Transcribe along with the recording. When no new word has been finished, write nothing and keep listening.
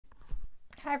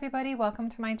Hi everybody, welcome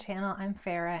to my channel. I'm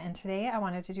Farrah, and today I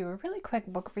wanted to do a really quick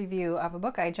book review of a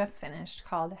book I just finished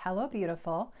called Hello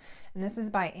Beautiful, and this is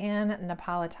by Ann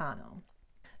Napolitano.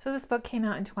 So this book came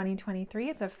out in 2023.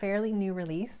 It's a fairly new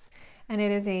release, and it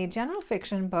is a general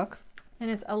fiction book, and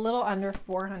it's a little under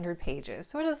 400 pages,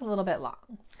 so it is a little bit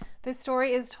long. This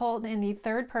story is told in the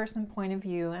third person point of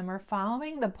view, and we're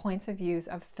following the points of views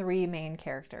of three main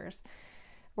characters.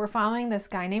 We're following this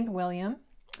guy named William,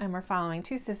 and we're following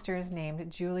two sisters named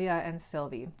Julia and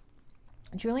Sylvie.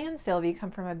 Julia and Sylvie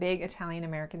come from a big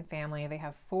Italian-American family. They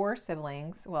have four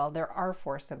siblings. Well, there are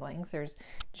four siblings. There's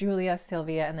Julia,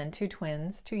 Sylvia, and then two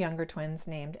younger twins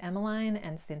named Emmeline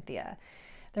and Cynthia.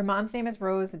 Their mom's name is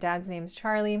Rose, the dad's name is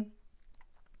Charlie.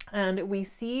 And we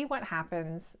see what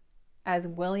happens as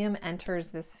William enters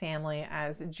this family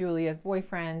as Julia's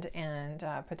boyfriend and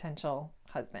potential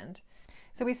husband.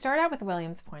 So we start out with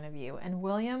William's point of view, and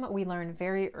William, we learned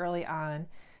very early on,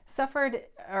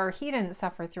 he didn't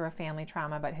suffer through a family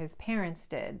trauma, but his parents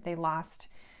did. They lost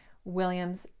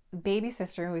William's baby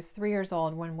sister, who was 3 years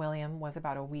old when William was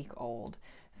about a week old.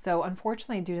 So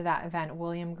unfortunately, due to that event,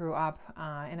 William grew up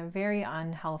in a very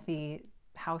unhealthy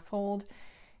household.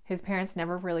 His parents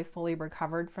never really fully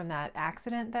recovered from that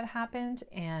accident that happened,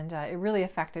 and it really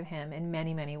affected him in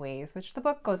many, many ways, which the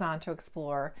book goes on to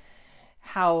explore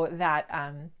how that,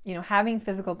 having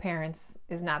physical parents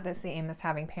is not the same as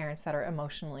having parents that are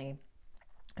emotionally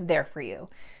there for you.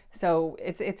 So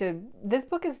this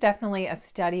book is definitely a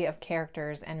study of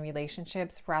characters and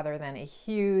relationships rather than a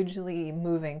hugely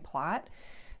moving plot.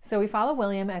 So we follow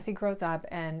William as he grows up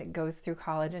and goes through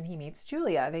college, and he meets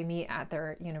Julia. They meet at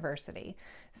their university.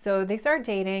 So they start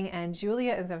dating, and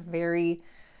Julia is a very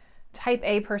type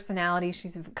A personality.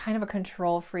 She's kind of a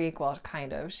control freak. Well,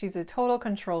 kind of. She's a total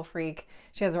control freak.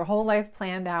 She has her whole life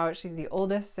planned out. She's the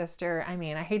oldest sister. I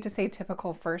mean, I hate to say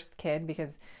typical first kid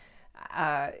because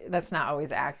that's not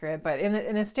always accurate, but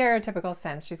in a stereotypical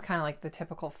sense, she's kind of like the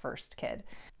typical first kid.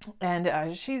 And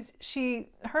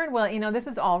her and Will, this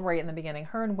is all right in the beginning.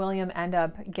 Her and William end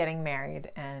up getting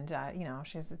married, and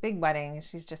she has this big wedding.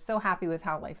 She's just so happy with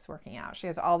how life's working out. She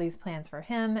has all these plans for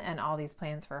him and all these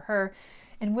plans for her.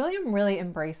 And William really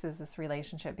embraces this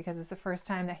relationship because it's the first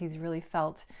time that he's really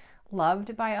felt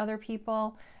loved by other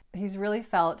people. He's really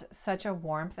felt such a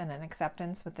warmth and an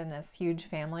acceptance within this huge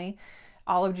family.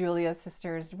 All of Julia's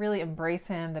sisters really embrace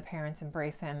him, the parents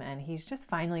embrace him, and he just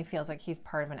finally feels like he's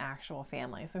part of an actual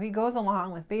family. So he goes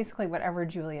along with basically whatever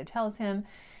Julia tells him.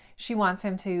 She wants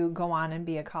him to go on and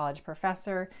be a college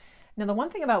professor. Now, the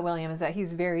one thing about William is that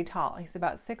he's very tall. He's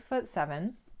about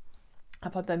 6'7".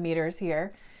 I'll put the meters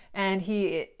here. And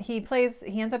he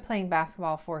ends up playing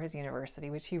basketball for his university,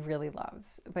 which he really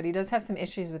loves. But he does have some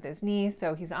issues with his knee,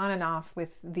 so he's on and off with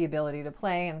the ability to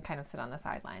play and kind of sit on the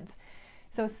sidelines.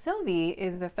 So Sylvie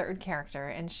is the third character,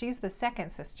 and she's the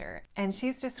second sister. And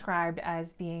she's described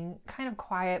as being kind of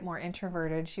quiet, more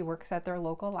introverted. She works at their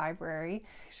local library.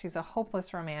 She's a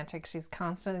hopeless romantic. She's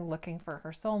constantly looking for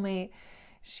her soulmate.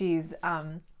 She's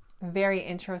very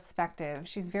introspective.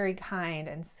 She's very kind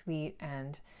and sweet,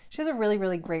 and she has a really,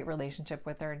 really great relationship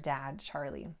with her dad,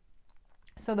 Charlie.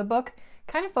 So the book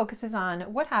kind of focuses on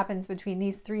what happens between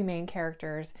these three main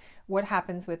characters, what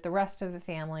happens with the rest of the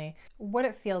family, what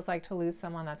it feels like to lose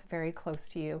someone that's very close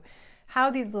to you,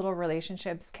 how these little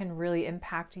relationships can really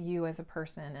impact you as a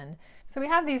person. And so we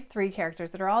have these three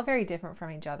characters that are all very different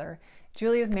from each other.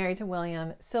 Julia is married to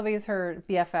William. Sylvie is her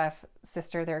BFF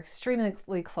sister. They're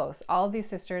extremely close. All of these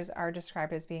sisters are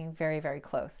described as being very, very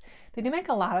close. They do make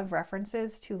a lot of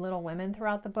references to Little Women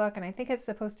throughout the book, and I think it's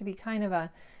supposed to be kind of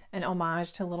an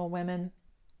homage to Little Women.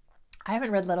 I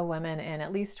haven't read Little Women in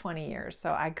at least 20 years,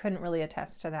 so I couldn't really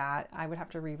attest to that. I would have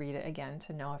to reread it again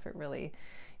to know if it really,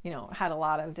 had a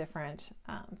lot of different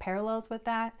parallels with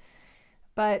that.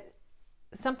 But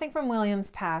something from William's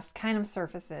past kind of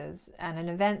surfaces, and an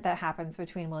event that happens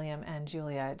between William and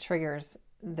Julia triggers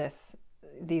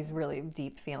these really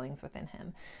deep feelings within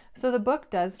him. So the book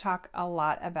does talk a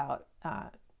lot about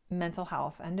mental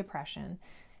health and depression.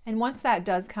 And once that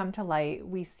does come to light,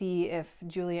 we see if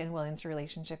Julia and William's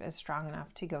relationship is strong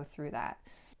enough to go through that.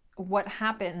 What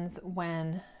happens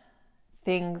when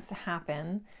things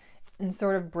happen and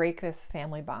sort of break this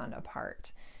family bond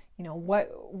apart?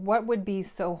 What would be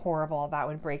so horrible that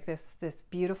would break this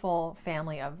beautiful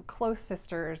family of close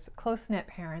sisters, close-knit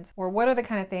parents? Or what are the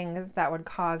kind of things that would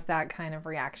cause that kind of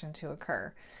reaction to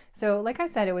occur? So like I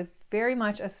said, it was very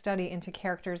much a study into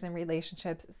characters and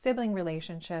relationships, sibling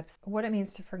relationships, what it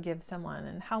means to forgive someone,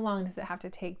 and how long does it have to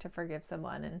take to forgive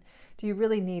someone, and do you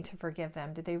really need to forgive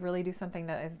them? Did they really do something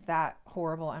that is that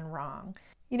horrible and wrong?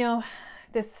 you know,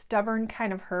 this stubborn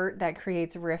kind of hurt that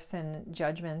creates rifts and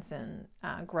judgments and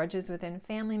grudges within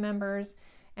family members.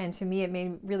 And to me,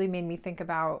 it really made me think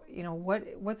about, you know,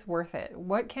 what's worth it?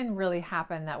 What can really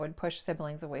happen that would push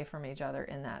siblings away from each other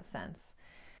in that sense?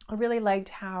 I really liked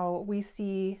how we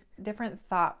see different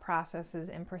thought processes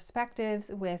and perspectives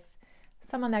with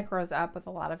someone that grows up with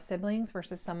a lot of siblings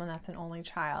versus someone that's an only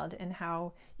child, and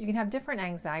how you can have different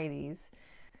anxieties.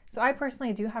 So I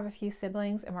personally do have a few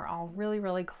siblings, and we're all really,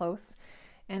 really close.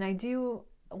 And I do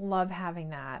love having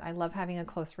that. I love having a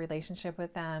close relationship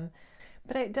with them.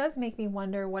 But it does make me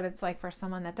wonder what it's like for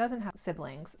someone that doesn't have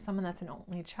siblings, someone that's an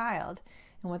only child,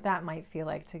 and what that might feel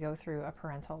like to go through a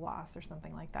parental loss or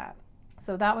something like that.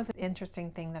 So that was an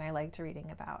interesting thing that I liked reading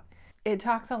about. It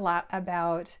talks a lot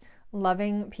about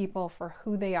loving people for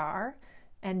who they are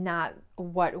and not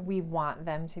what we want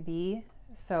them to be.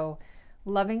 So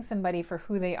loving somebody for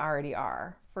who they already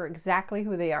are, for exactly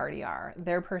who they already are,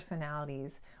 their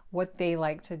personalities, what they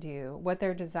like to do, what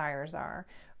their desires are,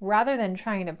 rather than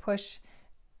trying to push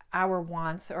our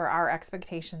wants or our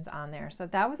expectations on there. So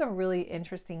that was a really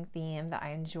interesting theme that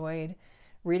I enjoyed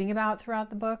reading about throughout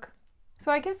the book.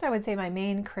 So I guess I would say my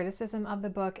main criticism of the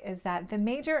book is that the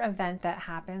major event that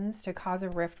happens to cause a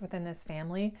rift within this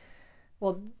family,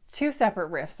 well, two separate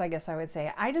rifts, I guess I would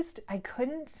say. I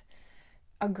couldn't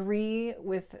agree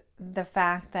with the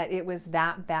fact that it was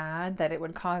that bad, that it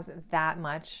would cause that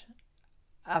much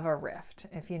of a rift,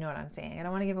 if you know what I'm saying. I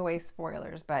don't want to give away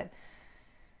spoilers, but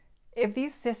if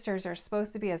these sisters are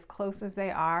supposed to be as close as they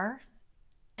are,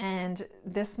 and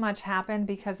this much happened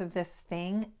because of this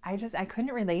thing, I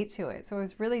couldn't relate to it. So it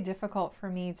was really difficult for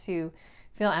me to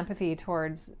feel empathy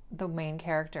towards the main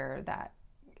character that,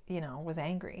 you know, was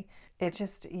angry. It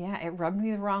just, yeah, it rubbed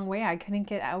me the wrong way. I couldn't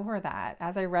get over that.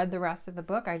 As I read the rest of the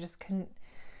book, I just couldn't,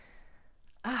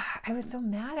 I was so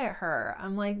mad at her.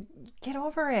 I'm like, get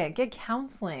over it, get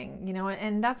counseling, you know,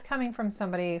 and that's coming from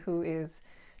somebody who is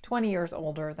 20 years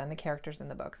older than the characters in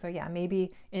the book. So yeah,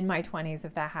 maybe in my 20s,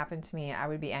 if that happened to me, I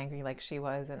would be angry like she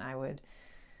was, and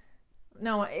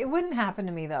no, it wouldn't happen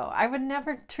to me though. I would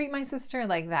never treat my sister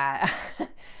like that.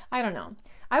 I don't know.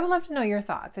 I would love to know your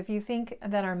thoughts. If you think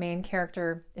that our main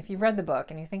character, if you've read the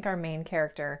book and you think our main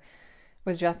character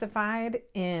was justified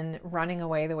in running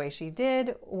away the way she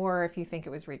did, or if you think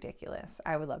it was ridiculous,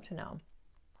 I would love to know.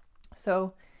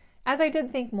 So as I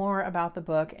did think more about the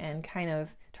book and kind of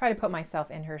try to put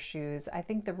myself in her shoes, I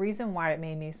think the reason why it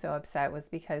made me so upset was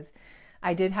because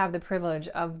I did have the privilege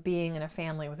of being in a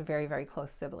family with very, very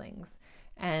close siblings.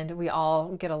 And we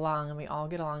all get along, and we all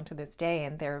get along to this day.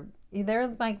 And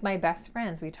they're like my best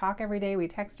friends. We talk every day, we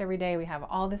text every day, we have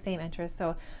all the same interests.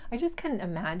 So I just couldn't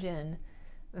imagine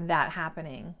that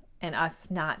happening and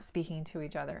us not speaking to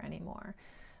each other anymore.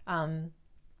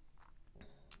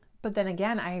 But then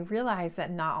again, I realized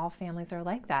that not all families are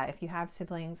like that. If you have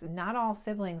siblings, not all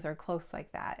siblings are close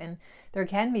like that. And there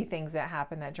can be things that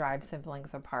happen that drive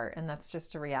siblings apart. And that's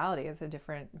just a reality. It's a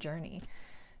different journey.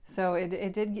 So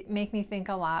it did make me think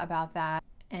a lot about that.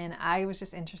 And I was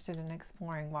just interested in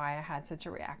exploring why I had such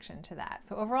a reaction to that.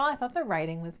 So overall, I thought the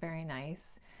writing was very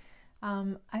nice.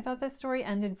 I thought the story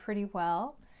ended pretty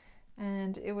well.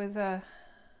 And it was a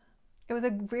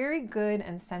very good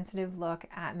and sensitive look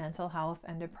at mental health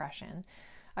and depression.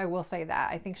 I will say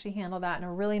that. I think she handled that in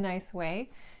a really nice way.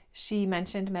 She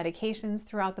mentioned medications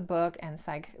throughout the book and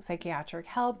psychiatric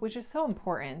help, which is so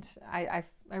important. I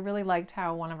really liked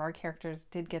how one of our characters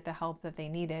did get the help that they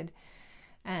needed,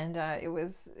 and it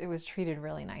was treated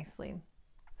really nicely.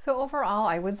 So overall,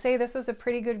 I would say this was a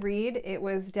pretty good read. It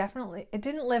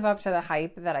didn't live up to the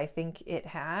hype that I think it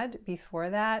had before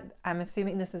that. I'm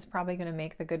assuming this is probably going to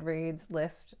make the Goodreads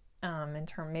list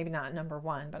maybe not number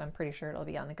 1, but I'm pretty sure it'll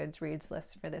be on the Goodreads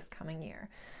list for this coming year.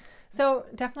 So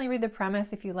definitely read the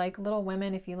premise. If you like Little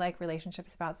Women, if you like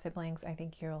relationships about siblings, I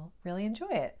think you'll really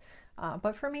enjoy it.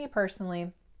 But for me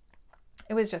personally,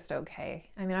 it was just okay.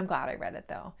 I mean, I'm glad I read it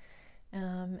though.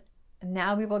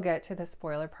 Now we will get to the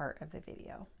spoiler part of the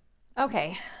video.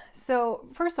 Okay, so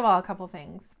first of all, a couple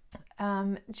things.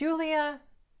 Julia,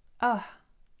 I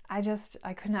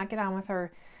could not get on with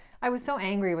her. I was so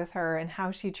angry with her and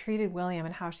how she treated William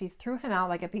and how she threw him out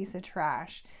like a piece of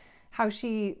trash. How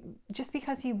she, just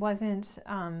because he wasn't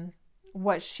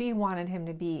what she wanted him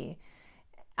to be.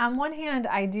 On one hand,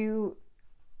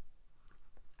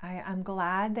 I'm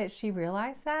glad that she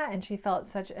realized that, and she felt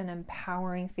such an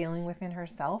empowering feeling within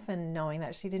herself and knowing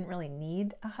that she didn't really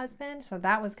need a husband. So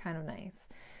that was kind of nice.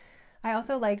 I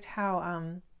also liked how,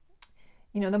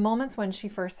 the moments when she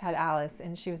first had Alice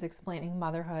and she was explaining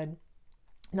motherhood,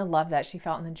 and the love that she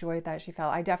felt and the joy that she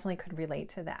felt, I definitely could relate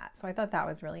to that. So I thought that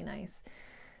was really nice.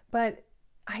 But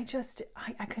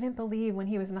I couldn't believe when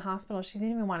he was in the hospital, she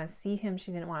didn't even want to see him.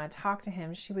 She didn't want to talk to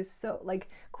him. She was so like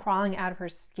crawling out of her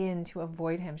skin to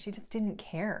avoid him. She just didn't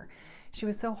care. She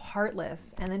was so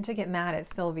heartless. And then to get mad at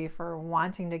Sylvie for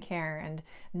wanting to care and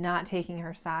not taking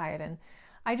her side. And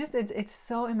it's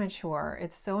so immature.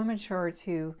 It's so immature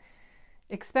to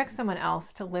expect someone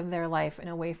else to live their life in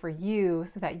a way for you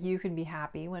so that you can be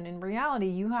happy, when in reality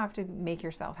you have to make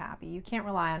yourself happy. You can't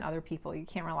rely on other people. You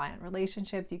can't rely on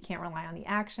relationships. You can't rely on the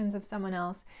actions of someone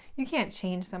else. You can't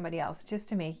change somebody else just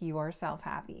to make yourself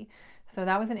happy. So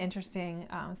that was an interesting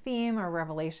theme or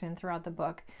revelation throughout the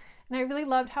book. And I really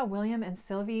loved how William and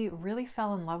Sylvie really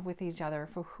fell in love with each other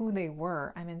for who they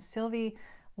were. I mean, Sylvie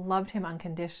loved him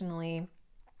unconditionally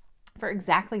for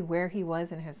exactly where he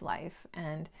was in his life.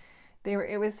 And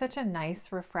it was such a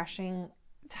nice, refreshing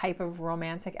type of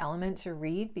romantic element to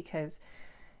read because,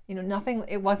 you know,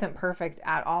 it wasn't perfect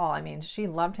at all. I mean, she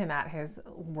loved him at his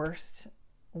worst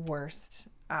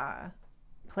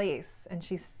place, and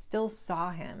she still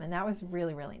saw him, and that was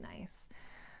really, really nice.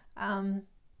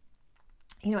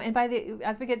 You know, and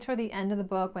as we get toward the end of the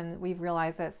book, when we've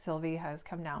realized that Sylvie has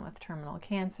come down with terminal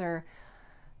cancer,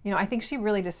 you know, I think she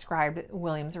really described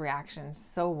William's reaction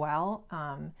so well.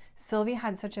 Sylvie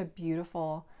had such a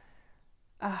beautiful,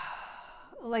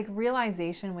 like,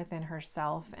 realization within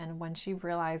herself. And when she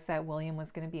realized that William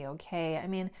was going to be okay, I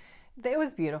mean, it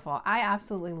was beautiful. I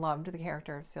absolutely loved the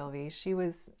character of Sylvie.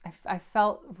 I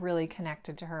felt really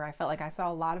connected to her. I felt like I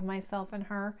saw a lot of myself in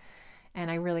her. And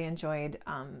I really enjoyed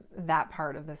that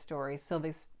part of the story,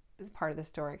 Sylvie's part of the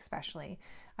story especially.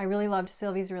 I really loved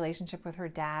Sylvie's relationship with her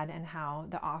dad and how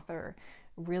the author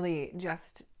really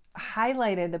just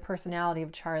highlighted the personality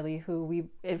of Charlie, who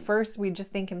at first we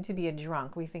just think him to be a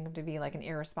drunk. We think him to be like an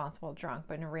irresponsible drunk,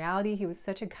 but in reality he was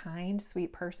such a kind,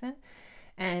 sweet person.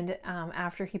 And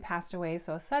after he passed away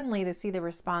so suddenly, to see the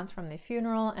response from the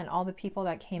funeral and all the people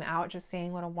that came out just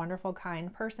saying what a wonderful,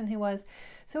 kind person he was.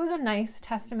 So it was a nice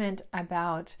testament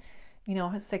about, you know,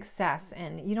 his success,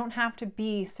 and you don't have to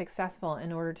be successful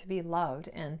in order to be loved.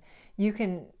 And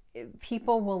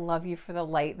people will love you for the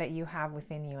light that you have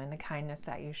within you and the kindness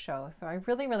that you show. So I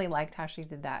really, really liked how she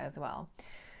did that as well.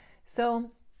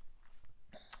 So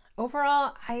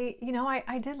overall, I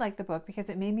did like the book because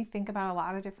it made me think about a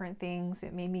lot of different things.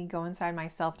 It made me go inside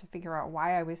myself to figure out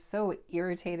why I was so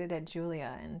irritated at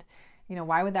Julia, and, you know,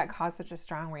 why would that cause such a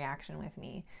strong reaction with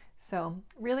me? So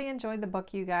really enjoyed the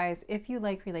book, you guys. If you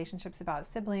like relationships about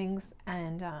siblings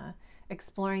and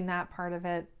exploring that part of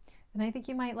it, then I think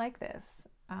you might like this.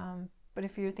 But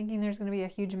if you're thinking there's going to be a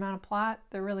huge amount of plot,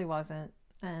 there really wasn't.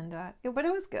 But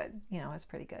it was good. You know, it was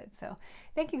pretty good. So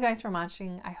thank you guys for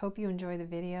watching. I hope you enjoy the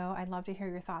video. I'd love to hear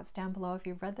your thoughts down below if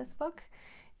you've read this book,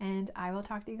 and I will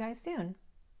talk to you guys soon.